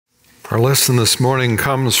Our lesson this morning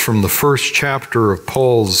comes from the first chapter of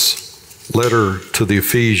Paul's letter to the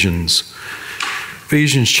Ephesians.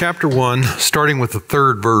 Ephesians chapter 1, starting with the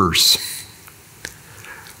 3rd verse.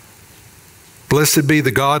 Blessed be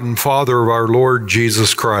the God and Father of our Lord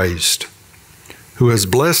Jesus Christ, who has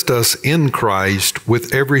blessed us in Christ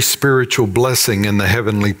with every spiritual blessing in the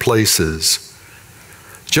heavenly places,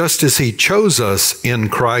 just as He chose us in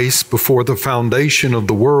Christ before the foundation of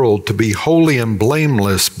the world to be holy and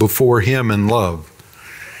blameless before Him in love.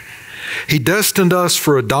 He destined us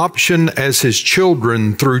for adoption as His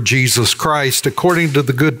children through Jesus Christ, according to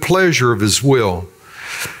the good pleasure of His will,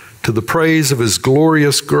 to the praise of His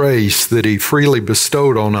glorious grace that He freely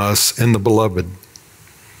bestowed on us in the Beloved.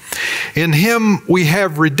 In Him we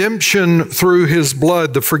have redemption through His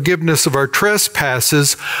blood, the forgiveness of our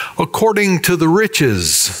trespasses, according to the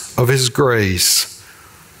riches of His grace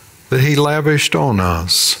that He lavished on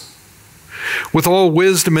us. With all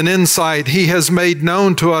wisdom and insight, He has made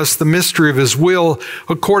known to us the mystery of His will,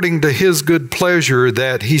 according to His good pleasure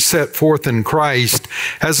that He set forth in Christ,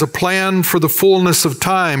 as a plan for the fullness of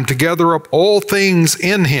time to gather up all things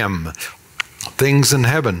in Him, things in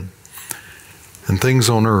heaven and things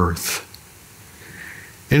on earth.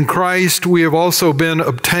 In Christ we have also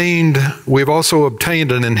obtained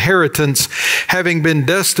an inheritance, having been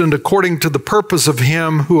destined according to the purpose of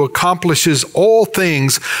Him who accomplishes all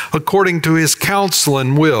things according to His counsel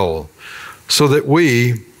and will, so that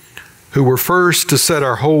we, who were first to set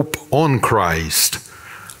our hope on Christ,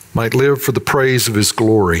 might live for the praise of His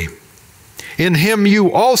glory. In Him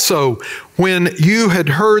you also, when you had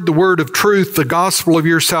heard the word of truth, the gospel of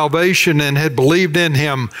your salvation, and had believed in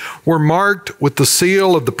Him, were marked with the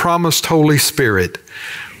seal of the promised Holy Spirit.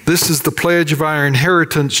 This is the pledge of our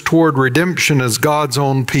inheritance toward redemption as God's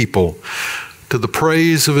own people, to the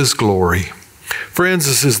praise of His glory. Friends,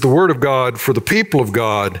 this is the word of God for the people of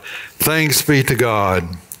God. Thanks be to God.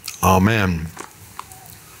 Amen.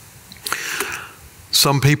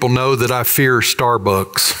 Some people know that I fear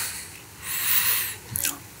Starbucks.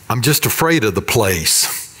 I'm just afraid of the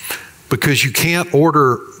place because you can't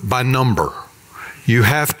order by number. You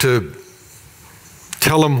have to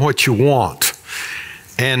tell them what you want.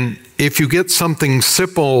 And if you get something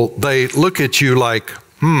simple, they look at you like,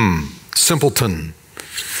 simpleton.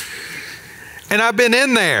 And I've been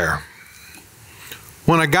in there.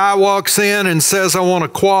 When a guy walks in and says, I want a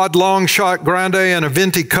quad long shot grande and a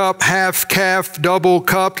venti cup, half calf, double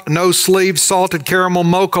cupped, no sleeve, salted caramel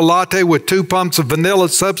mocha latte with 2 pumps of vanilla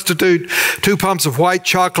substitute, 2 pumps of white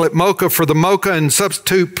chocolate mocha for the mocha, and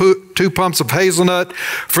substitute 2 pumps of hazelnut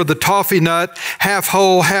for the toffee nut, half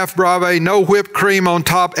whole, half brave, no whipped cream on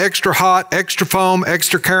top, extra hot, extra foam,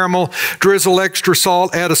 extra caramel, drizzle extra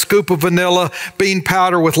salt, add a scoop of vanilla, bean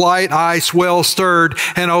powder with light ice, well stirred,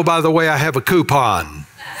 and oh, by the way, I have a coupon.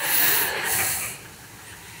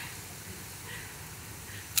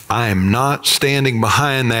 I am not standing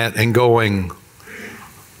behind that and going,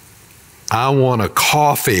 I want a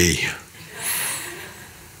coffee.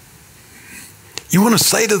 You want to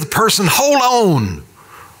say to the person, hold on.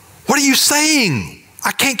 What are you saying?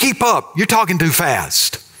 I can't keep up. You're talking too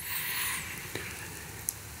fast.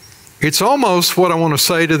 It's almost what I want to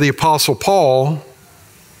say to the Apostle Paul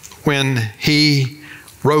when he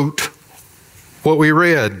wrote what we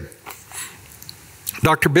read.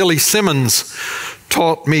 Dr. Billy Simmons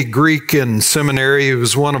taught me Greek in seminary. He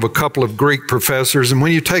was one of a couple of Greek professors. And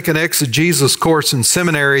when you take an exegesis course in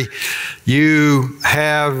seminary, you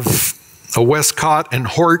have a Westcott and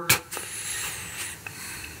Hort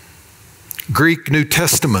Greek New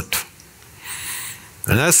Testament.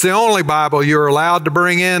 And that's the only Bible you're allowed to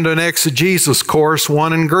bring into an exegesis course,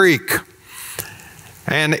 one in Greek.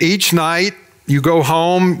 And each night you go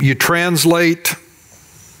home, you translate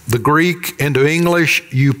the Greek into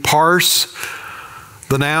English, you parse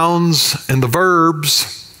the nouns and the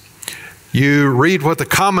verbs. You read what the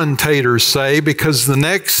commentators say, because the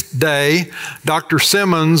next day Dr.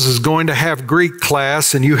 Simmons is going to have Greek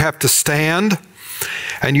class, and you have to stand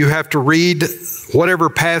and you have to read whatever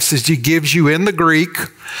passage he gives you in the Greek.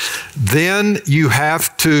 Then you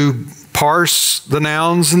have to parse the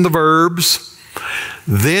nouns and the verbs.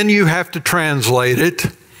 Then you have to translate it.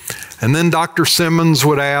 And then Dr. Simmons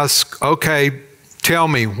would ask, okay, tell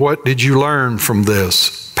me, what did you learn from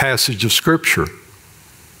this passage of Scripture?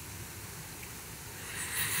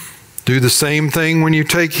 Do the same thing when you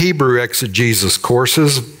take Hebrew exegesis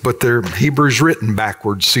courses, but their Hebrew's written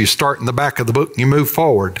backwards, so you start in the back of the book and you move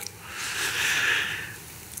forward.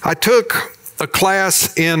 I took a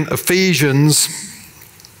class in Ephesians,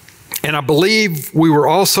 and I believe we were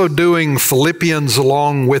also doing Philippians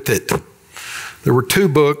along with it. There were 2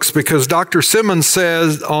 books because Dr. Simmons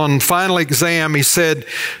says on final exam, he said,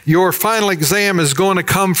 your final exam is going to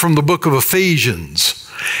come from the book of Ephesians.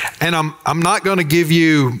 And I'm not going to give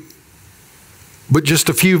you but just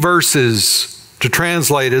a few verses to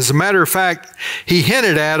translate. As a matter of fact, he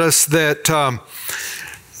hinted at us that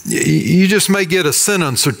you just may get a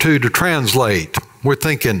sentence or 2 to translate. We're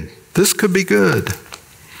thinking, this could be good.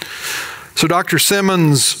 So Dr.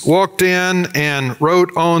 Simmons walked in and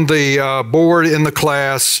wrote on the board in the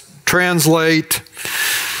class, translate,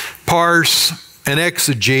 parse, and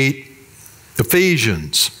exegete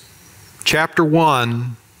Ephesians chapter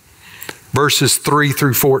 1, verses 3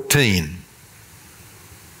 through 14.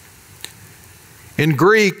 In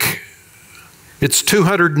Greek, it's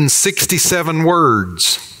 267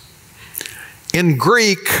 words. In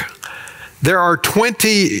Greek, there are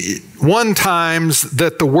 21 times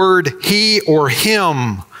that the word he or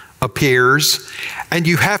him appears, and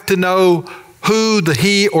you have to know who the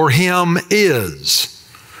he or him is.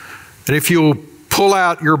 And if you'll pull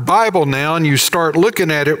out your Bible now and you start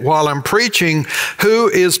looking at it while I'm preaching, who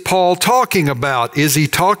is Paul talking about? Is he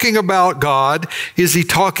talking about God? Is he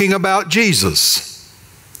talking about Jesus?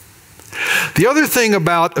 The other thing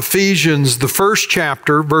about Ephesians, the first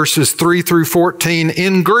chapter, verses 3 through 14,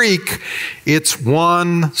 in Greek, it's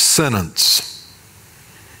one sentence.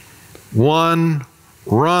 One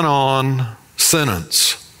run-on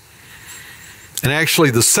sentence. And actually,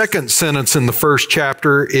 the second sentence in the first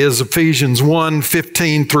chapter is Ephesians 1,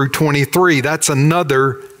 15 through 23. That's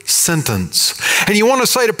another sentence. And you want to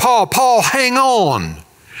say to Paul, Paul, hang on.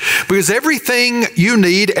 Because everything you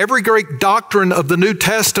need, every great doctrine of the New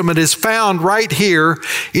Testament is found right here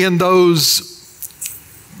in those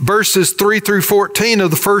verses 3 through 14 of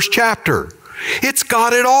the first chapter. It's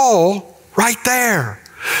got it all right there.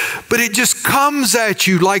 But it just comes at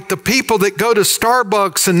you like the people that go to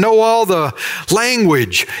Starbucks and know all the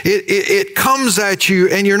language. It comes at you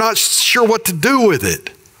and you're not sure what to do with it.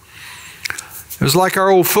 It was like our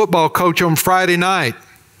old football coach on Friday night.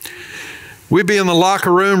 We'd be in the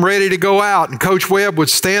locker room ready to go out, and Coach Webb would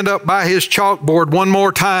stand up by his chalkboard one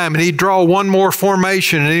more time, and he'd draw one more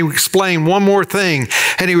formation, and he would explain one more thing,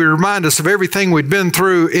 and he would remind us of everything we'd been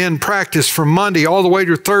through in practice from Monday all the way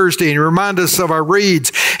to Thursday, and he reminded us of our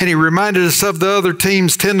reads, and he reminded us of the other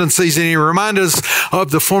team's tendencies, and he reminded us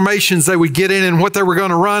of the formations they would get in and what they were going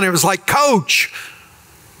to run. It was like, Coach,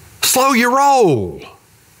 slow your roll.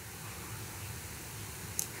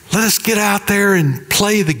 Let us get out there and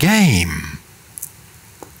play the game.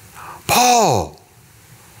 Paul,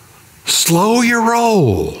 slow your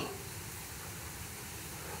roll.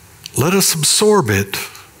 Let us absorb it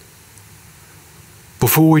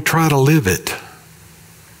before we try to live it.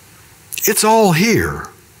 It's all here.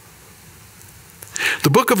 The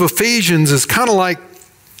book of Ephesians is kind of like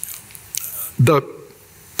the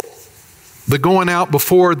going out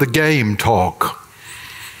before the game talk.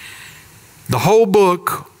 The whole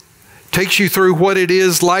book takes you through what it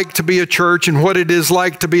is like to be a church and what it is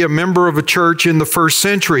like to be a member of a church in the first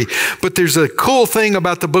century. But there's a cool thing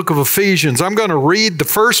about the book of Ephesians. I'm going to read the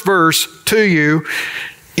first verse to you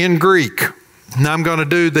in Greek. Now I'm going to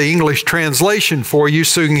do the English translation for you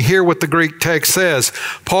so you can hear what the Greek text says.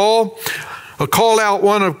 Paul, a called out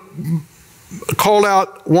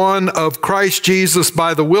one of Christ Jesus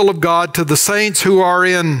by the will of God, to the saints who are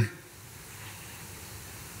in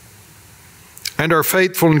and are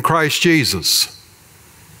faithful in Christ Jesus.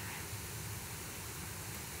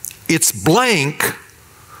 It's blank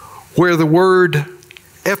where the word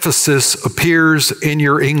Ephesus appears in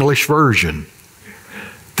your English version.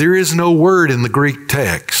 There is no word in the Greek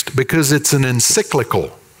text because it's an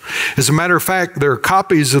encyclical. As a matter of fact, there are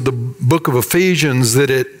copies of the book of Ephesians that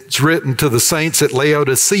it's written to the saints at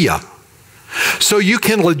Laodicea. So you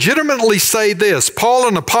can legitimately say this: Paul,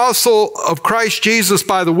 an apostle of Christ Jesus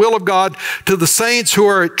by the will of God, to the saints who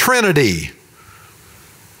are at Trinity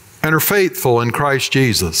and are faithful in Christ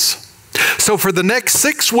Jesus. So for the next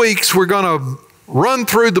 6 weeks, we're going to run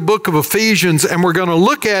through the book of Ephesians, and we're going to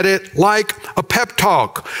look at it like a pep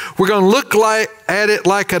talk. We're going to look at it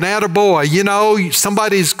like an attaboy. You know,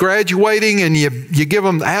 somebody's graduating and you give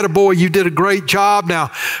them, attaboy, you did a great job.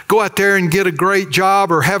 Now go out there and get a great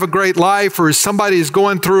job or have a great life. Or if somebody is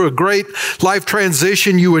going through a great life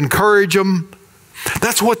transition, you encourage them.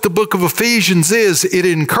 That's what the book of Ephesians is. It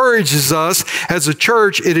encourages us as a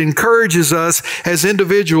church. It encourages us as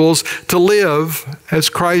individuals to live as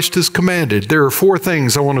Christ has commanded. There are 4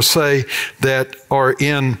 things I want to say that are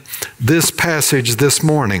in this passage this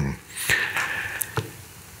morning.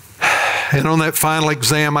 And on that final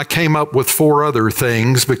exam, I came up with 4 other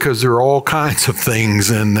things because there are all kinds of things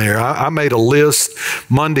in there. I made a list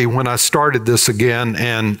Monday when I started this again,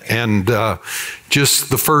 and just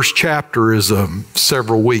the first chapter is a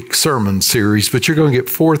several-week sermon series, but you're going to get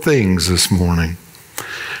 4 things this morning.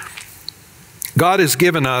 God has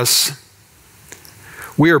given us,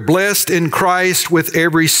 we are blessed in Christ with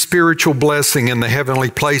every spiritual blessing in the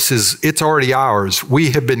heavenly places. It's already ours.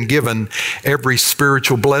 We have been given every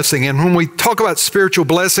spiritual blessing. And when we talk about spiritual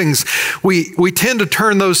blessings, we tend to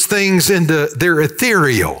turn those things into, they're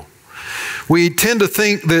ethereal. We tend to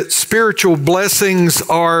think that spiritual blessings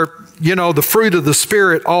are, you know, the fruit of the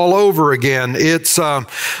Spirit all over again. It's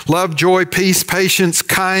love, joy, peace, patience,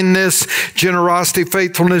 kindness, generosity,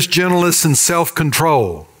 faithfulness, gentleness, and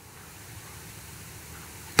self-control.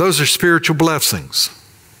 Those are spiritual blessings.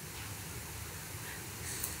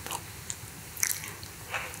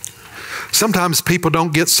 Sometimes people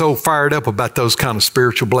don't get so fired up about those kind of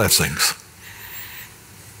spiritual blessings.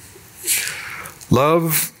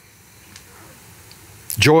 Love,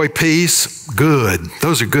 joy, peace, good.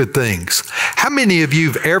 Those are good things. How many of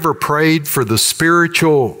you have ever prayed for the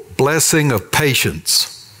spiritual blessing of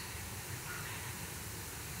patience?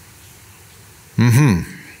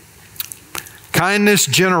 Kindness,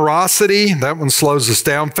 generosity, that one slows us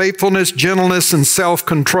down. Faithfulness, gentleness, and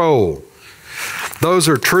self-control. Those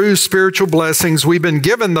are true spiritual blessings. We've been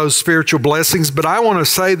given those spiritual blessings, but I want to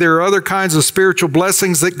say there are other kinds of spiritual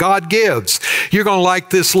blessings that God gives. You're going to like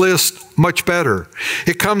this list much better.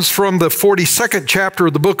 It comes from the 42nd chapter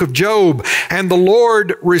of the book of Job. And the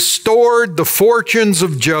Lord restored the fortunes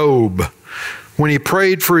of Job when he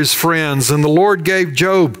prayed for his friends. And the Lord gave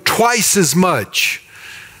Job twice as much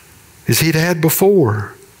as he'd had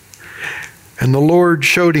before. And the Lord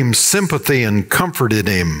showed him sympathy and comforted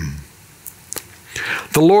him.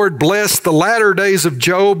 The Lord blessed the latter days of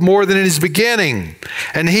Job more than in his beginning.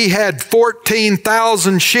 And he had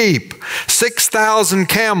 14,000 sheep, 6,000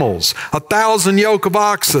 camels, 1,000 yoke of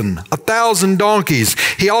oxen, 1,000 donkeys.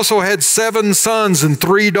 He also had 7 sons and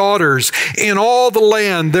 3 daughters. In all the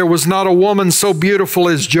land there was not a woman so beautiful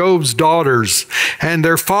as Job's daughters. And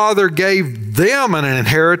their father gave them an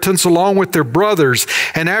inheritance along with their brothers.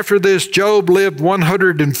 And after this, Job lived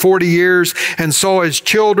 140 years and saw his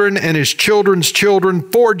children and his children's children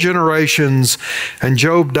 4 generations, and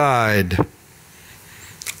Job died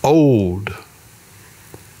old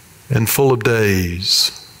and full of days.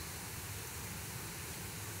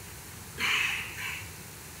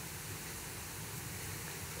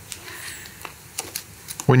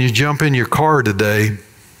 When you jump in your car today,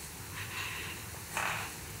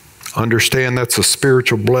 understand that's a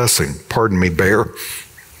spiritual blessing. Pardon me, Bear.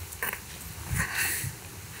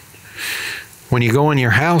 When you go in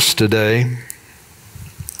your house today,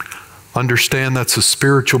 understand that's a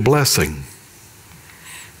spiritual blessing.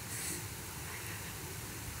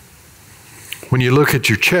 When you look at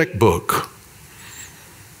your checkbook,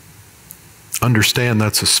 understand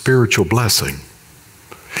that's a spiritual blessing.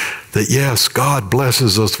 That yes, God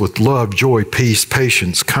blesses us with love, joy, peace,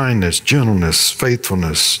 patience, kindness, gentleness,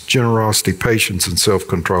 faithfulness, generosity, patience, and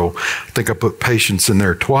self-control. I think I put patience in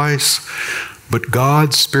there twice. But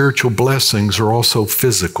God's spiritual blessings are also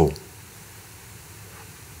physical.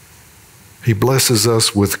 He blesses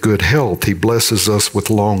us with good health. He blesses us with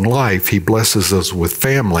long life. He blesses us with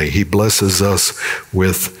family. He blesses us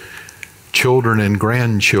with children and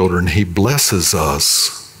grandchildren. He blesses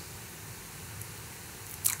us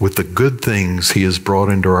with the good things He has brought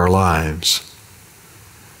into our lives.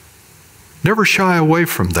 Never shy away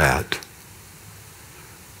from that.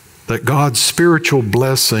 That God's spiritual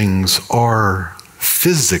blessings are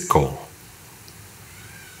physical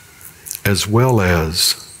as well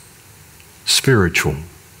as spiritual.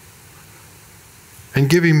 And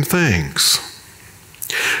give Him thanks.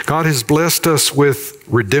 God has blessed us with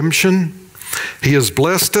redemption. He has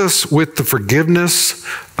blessed us with the forgiveness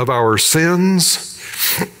of our sins.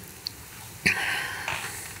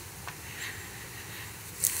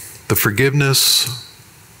 The forgiveness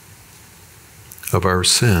of our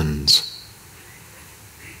sins.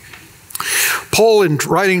 Paul, in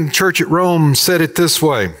writing to the church at Rome, said it this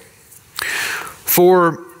way: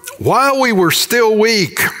 "For while we were still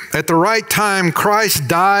weak, at the right time Christ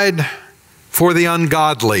died for the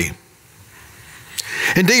ungodly.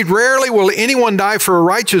 Indeed, rarely will anyone die for a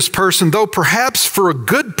righteous person, though perhaps for a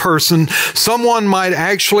good person someone might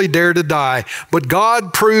actually dare to die. But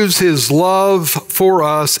God proves His love for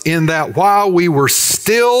us in that while we were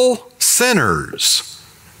still sinners,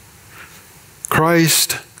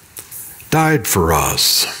 Christ died for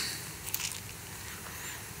us."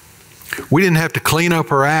 We didn't have to clean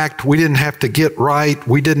up our act. We didn't have to get right.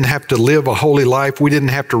 We didn't have to live a holy life. We didn't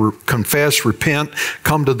have to confess, repent,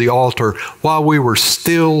 come to the altar. While we were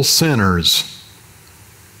still sinners,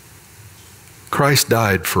 Christ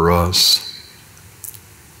died for us,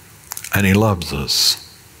 and He loves us.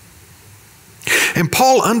 And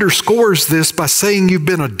Paul underscores this by saying you've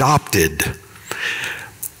been adopted.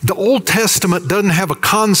 The Old Testament doesn't have a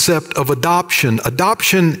concept of adoption.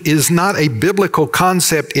 Adoption is not a biblical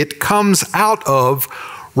concept. It comes out of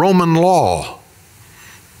Roman law.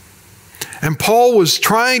 And Paul was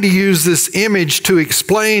trying to use this image to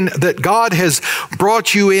explain that God has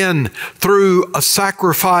brought you in through a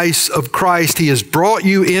sacrifice of Christ. He has brought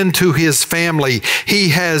you into His family. He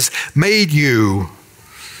has made you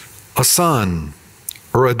a son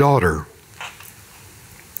or a daughter.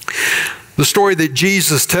 The story that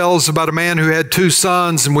Jesus tells about a man who had two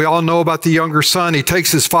sons, and we all know about the younger son. He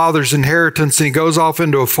takes his father's inheritance and he goes off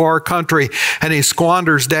into a far country and he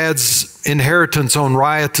squanders dad's inheritance on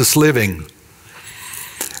riotous living.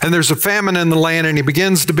 And there's a famine in the land and he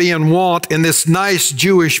begins to be in want, and this nice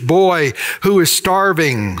Jewish boy who is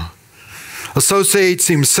starving associates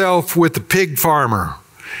himself with the pig farmer.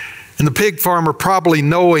 And the pig farmer, probably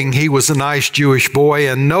knowing he was a nice Jewish boy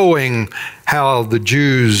and knowing how the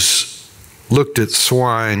Jews looked at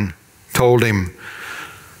swine, told him,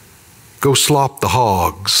 "Go slop the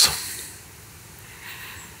hogs."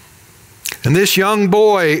 And this young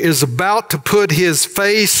boy is about to put his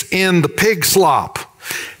face in the pig slop.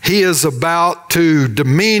 He is about to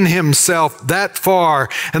demean himself that far.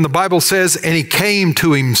 And the Bible says, and he came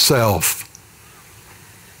to himself.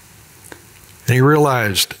 And he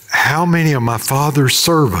realized, how many of my father's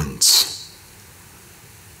servants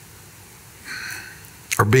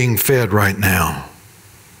are being fed right now,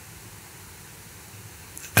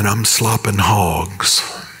 and I'm slopping hogs.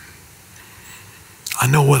 I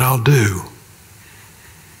know what I'll do.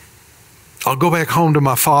 I'll go back home to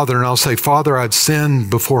my father and I'll say, "Father, I've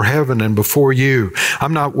sinned before heaven and before you.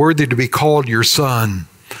 I'm not worthy to be called your son.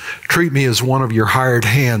 Treat me as one of your hired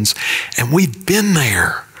hands." And we've been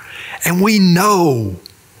there, and we know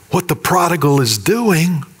what the prodigal is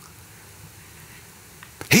doing.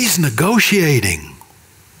 He's negotiating.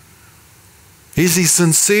 Is he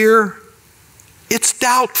sincere? It's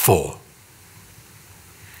doubtful.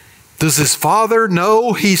 Does his father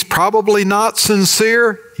know he's probably not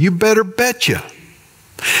sincere? You better betcha.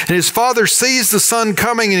 And his father sees the son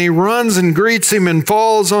coming, and he runs and greets him and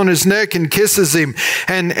falls on his neck and kisses him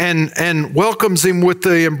and welcomes him with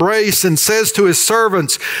the embrace and says to his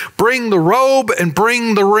servants, "Bring the robe and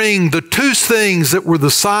bring the ring," the two things that were the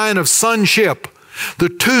sign of sonship. The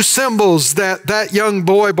two symbols that that young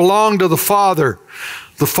boy belonged to the father.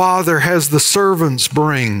 The father has the servants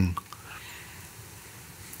bring.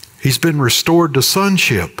 He's been restored to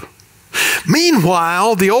sonship.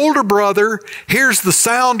 Meanwhile, the older brother hears the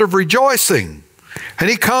sound of rejoicing. And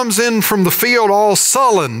he comes in from the field all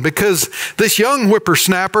sullen because this young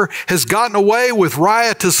whippersnapper has gotten away with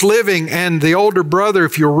riotous living. And the older brother,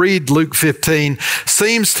 if you'll read Luke 15,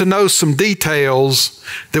 seems to know some details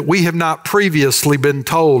that we have not previously been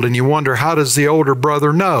told. And you wonder, how does the older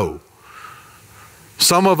brother know?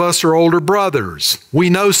 Some of us are older brothers. We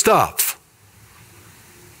know stuff.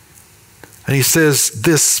 And he says,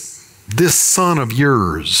 this son of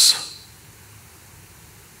yours,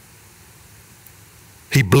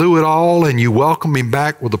 he blew it all, and you welcome him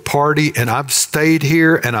back with a party, and I've stayed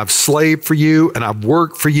here, and I've slaved for you, and I've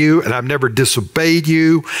worked for you, and I've never disobeyed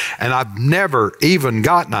you, and I've never even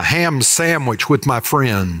gotten a ham sandwich with my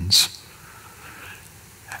friends.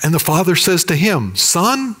 And the father says to him,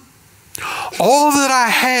 "Son, all that I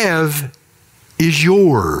have is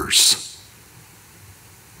yours.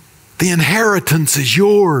 The inheritance is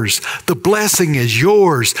yours. The blessing is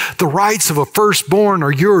yours. The rights of a firstborn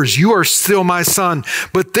are yours. You are still my son.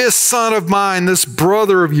 But this son of mine, this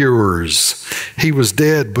brother of yours, he was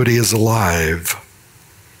dead, but he is alive."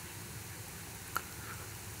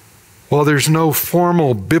 While there's no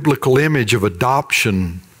formal biblical image of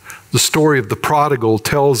adoption, the story of the prodigal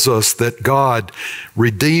tells us that God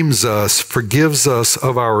redeems us, forgives us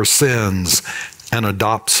of our sins, and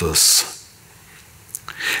adopts us.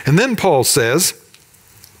 And then Paul says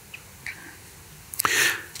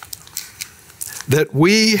that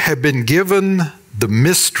we have been given the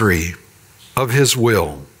mystery of His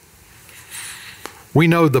will. We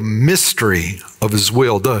know the mystery of His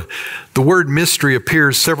will. The word mystery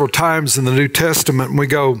appears several times in the New Testament, and we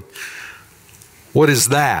go, what is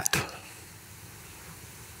that?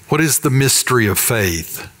 What is the mystery of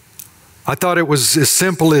faith? I thought it was as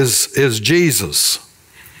simple as Jesus.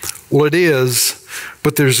 Well, it is,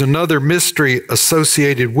 but there's another mystery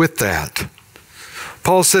associated with that.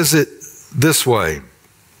 Paul says it this way.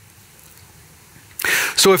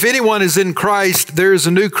 So if anyone is in Christ, there is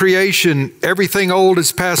a new creation. Everything old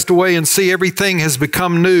has passed away, and see, everything has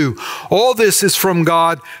become new. All this is from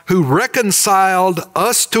God, who reconciled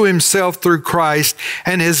us to himself through Christ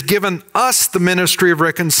and has given us the ministry of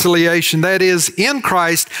reconciliation. That is, in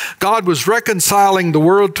Christ, God was reconciling the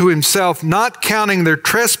world to himself, not counting their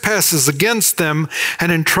trespasses against them,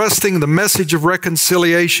 and entrusting the message of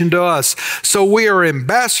reconciliation to us. So we are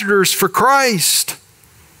ambassadors for Christ.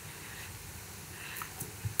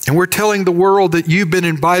 And we're telling the world that you've been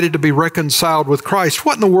invited to be reconciled with Christ.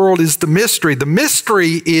 What in the world is the mystery? The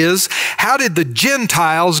mystery is, how did the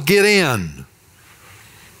Gentiles get in?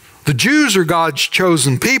 The Jews are God's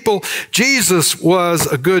chosen people. Jesus was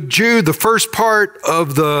a good Jew. The first part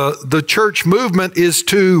of the church movement is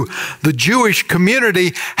to the Jewish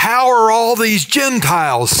community. How are all these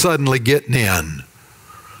Gentiles suddenly getting in?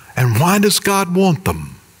 And why does God want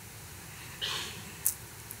them?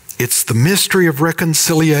 It's the mystery of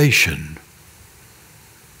reconciliation.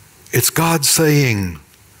 It's God saying,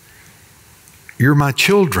 you're my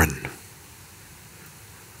children.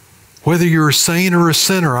 Whether you're a saint or a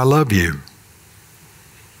sinner, I love you.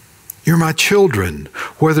 You're my children.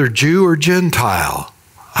 Whether Jew or Gentile,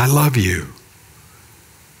 I love you.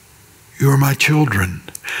 You are my children.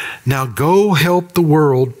 Now go help the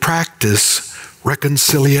world practice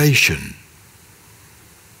reconciliation.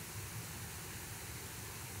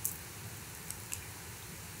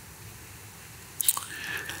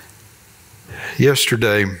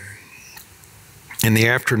 Yesterday, in the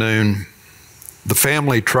afternoon, the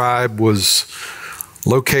family tribe was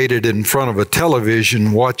located in front of a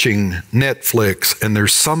television watching Netflix, and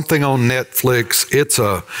there's something on Netflix. It's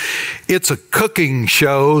a cooking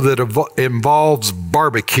show that involves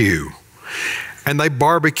barbecue. And they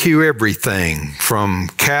barbecue everything from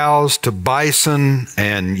cows to bison,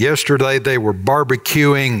 and yesterday they were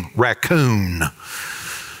barbecuing raccoon.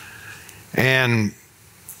 And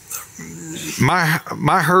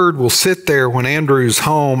my herd will sit there when Andrew's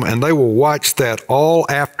home, and they will watch that all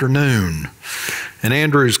afternoon. And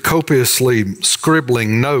Andrew's copiously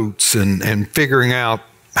scribbling notes and figuring out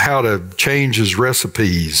how to change his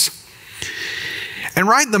recipes. And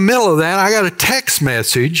right in the middle of that, I got a text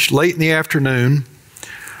message late in the afternoon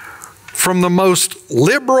from the most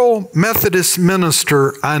liberal Methodist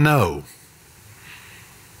minister I know.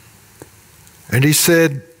 And he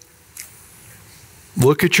said,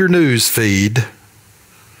 look at your news feed.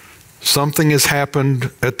 Something has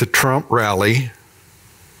happened at the Trump rally.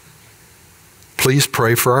 Please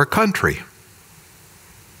pray for our country.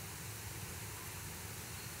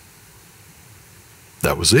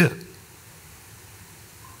 That was it.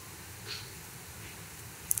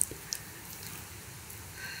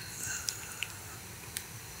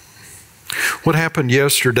 What happened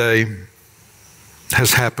yesterday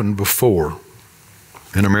has happened before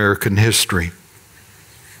in American history.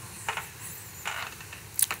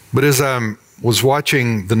 But as I was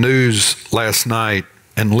watching the news last night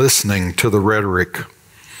and listening to the rhetoric,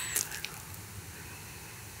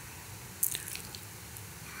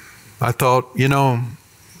 I thought, you know,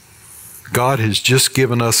 God has just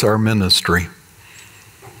given us our ministry,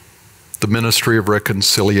 the ministry of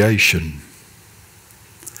reconciliation,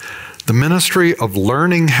 the ministry of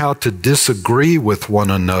learning how to disagree with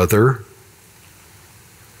one another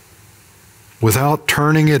without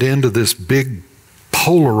turning it into this big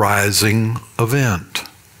polarizing event.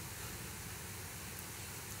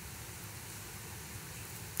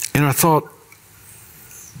 And I thought,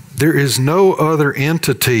 there is no other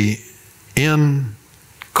entity in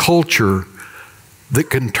culture that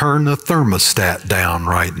can turn the thermostat down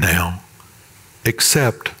right now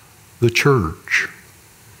except the church.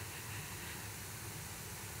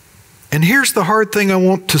 And here's the hard thing I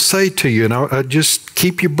want to say to you, and I just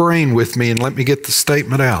keep your brain with me and let me get the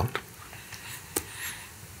statement out.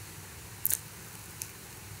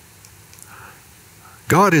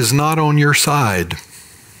 God is not on your side.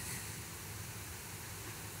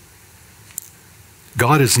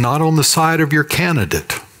 God is not on the side of your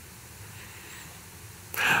candidate.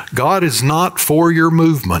 God is not for your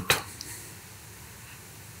movement.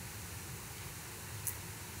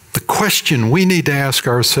 The question we need to ask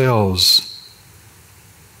ourselves,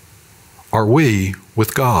 are we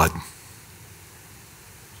with God?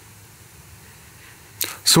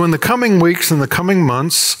 So in the coming weeks and the coming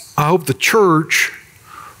months, I hope the church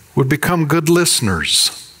would become good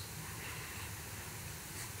listeners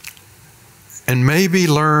and maybe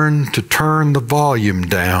learn to turn the volume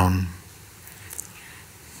down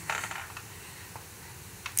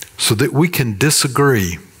so that we can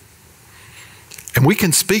disagree. And we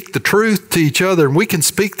can speak the truth to each other, and we can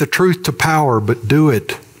speak the truth to power, but do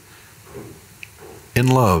it in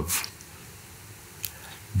love.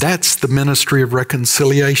 That's the ministry of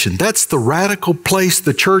reconciliation. That's the radical place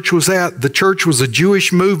the church was at. The church was a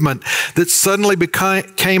Jewish movement that suddenly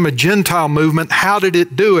became a Gentile movement. How did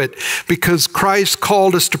it do it? Because Christ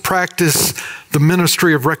called us to practice the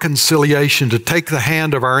ministry of reconciliation, to take the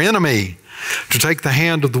hand of our enemy, to take the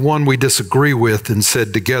hand of the one we disagree with, and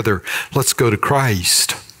said together, let's go to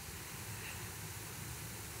Christ.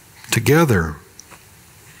 Together.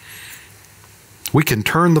 We can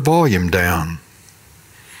turn the volume down.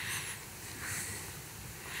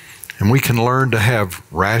 And we can learn to have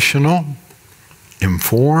rational,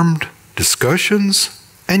 informed discussions,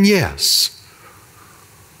 and yes,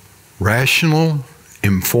 rational,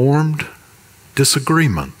 informed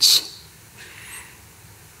disagreements.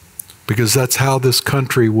 Because that's how this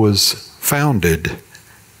country was founded,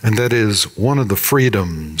 and that is one of the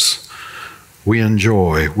freedoms we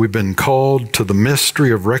enjoy. We've been called to the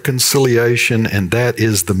mystery of reconciliation, and that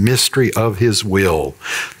is the mystery of His will,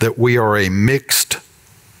 that we are a mixed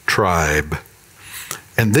tribe.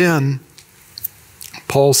 And then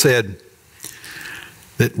Paul said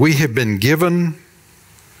that we have been given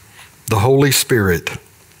the Holy Spirit.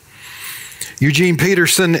 Eugene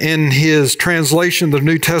Peterson, in his translation of the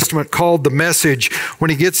New Testament, called the message, when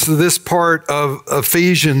he gets to this part of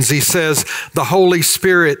Ephesians, he says, the Holy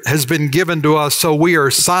Spirit has been given to us, so we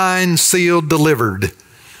are signed, sealed, delivered.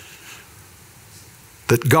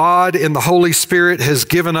 That God in the Holy Spirit has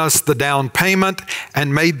given us the down payment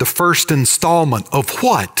and made the first installment of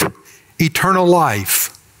what? Eternal life.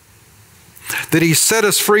 That He set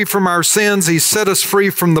us free from our sins. He set us free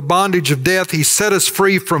from the bondage of death. He set us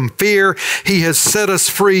free from fear. He has set us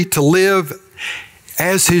free to live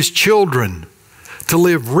as His children, to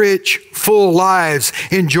live rich, full lives,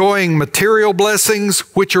 enjoying material blessings,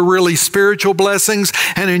 which are really spiritual blessings,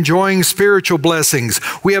 and enjoying spiritual blessings.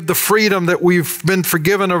 We have the freedom that we've been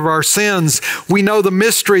forgiven of our sins. We know the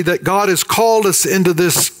mystery that God has called us into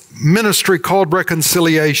this ministry called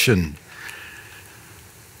reconciliation.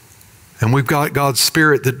 And we've got God's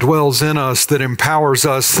Spirit that dwells in us, that empowers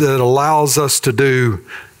us, that allows us to do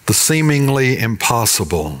the seemingly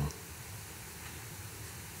impossible.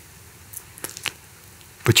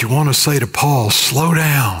 But you want to say to Paul, slow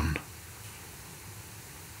down.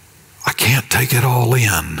 I can't take it all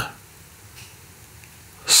in.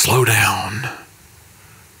 Slow down.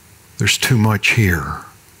 There's too much here.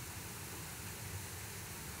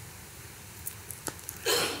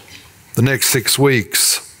 The next 6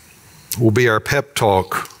 weeks will be our pep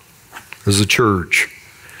talk as a church.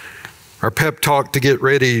 Our pep talk to get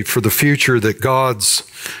ready for the future that God's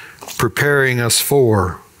preparing us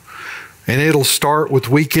for. And it'll start with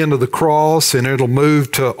Weekend of the Cross, and it'll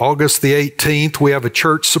move to August the 18th. We have a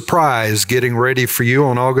church surprise getting ready for you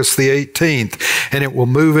on August the 18th. And it will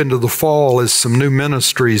move into the fall as some new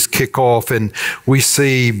ministries kick off, and we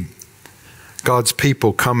see God's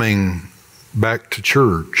people coming back to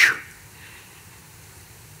church.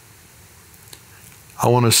 I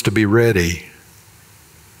want us to be ready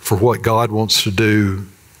for what God wants to do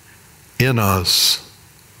in us,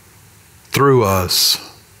 through us,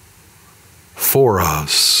 for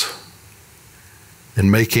us, in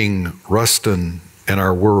making Ruston and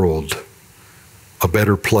our world a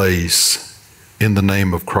better place in the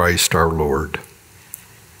name of Christ our Lord.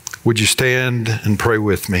 Would you stand and pray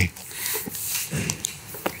with me?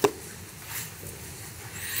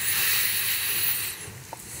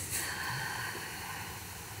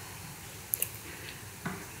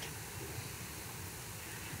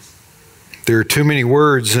 There are too many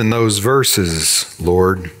words in those verses,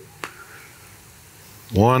 Lord.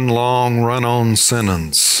 One long run-on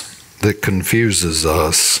sentence that confuses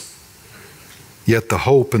us. Yet the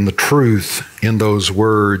hope and the truth in those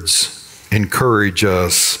words encourage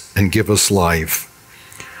us and give us life.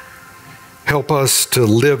 Help us to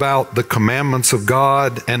live out the commandments of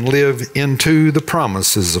God and live into the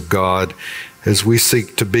promises of God as we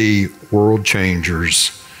seek to be world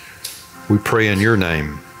changers. We pray in your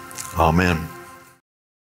name. Amen.